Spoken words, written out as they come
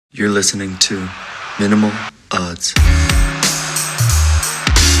You're listening to Minimal Odds.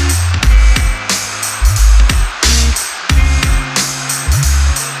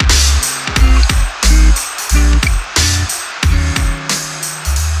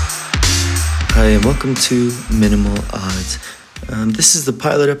 Hi, and welcome to Minimal Odds. This is the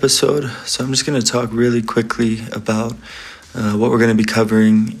pilot episode, so I'm just going to talk really quickly about what we're going to be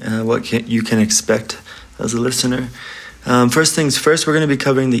covering, you can expect as a listener. First things first, we're going to be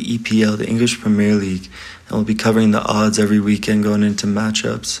covering the EPL, the English Premier League, and we'll be covering the odds every weekend going into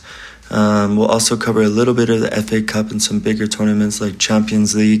matchups. We'll also cover a little bit of the FA Cup and some bigger tournaments like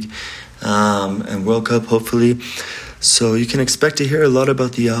Champions League and World Cup, hopefully. So you can expect to hear a lot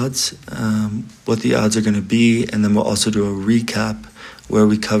about the odds, what the odds are going to be, and then we'll also do a recap where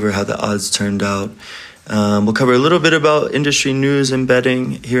we cover how the odds turned out. We'll cover a little bit about industry news and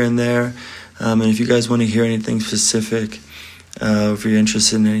betting here and there. And if you guys want to hear anything specific, if you're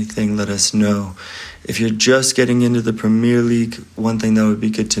interested in anything, let us know. If you're just getting into the Premier League, one thing that would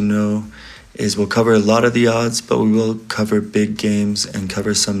be good to know is we'll cover a lot of the odds, but we will cover big games and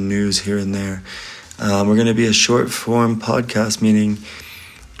cover some news here and there. We're going to be a short form podcast, meaning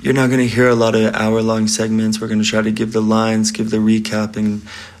you're not going to hear a lot of hour-long segments. We're going to try to give the lines, give the recap, and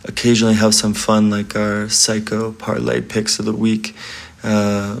occasionally have some fun like our psycho parlay picks of the week.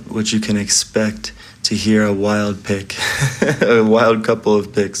 Which you can expect to hear a wild pick, a wild couple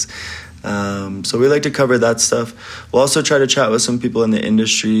of picks. So we like to cover that stuff. We'll also try to chat with some people in the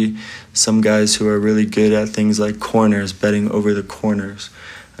industry, some guys who are really good at things like corners, betting over the corners.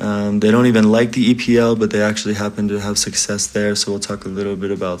 They don't even like the EPL, but they actually happen to have success there. So we'll talk a little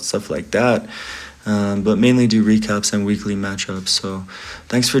bit about stuff like that. But mainly do recaps and weekly matchups. So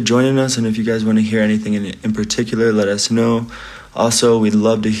thanks for joining us. And if you guys want to hear anything in particular, let us know. Also, we'd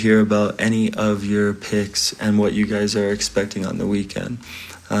love to hear about any of your picks and what you guys are expecting on the weekend.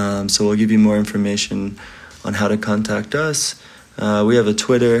 So we'll give you more information on how to contact us. We have a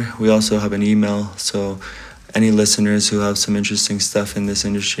Twitter. We also have an email. So any listeners who have some interesting stuff in this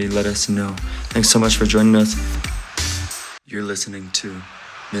industry, let us know. Thanks so much for joining us. You're listening to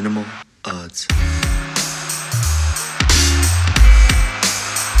Minimal Odds.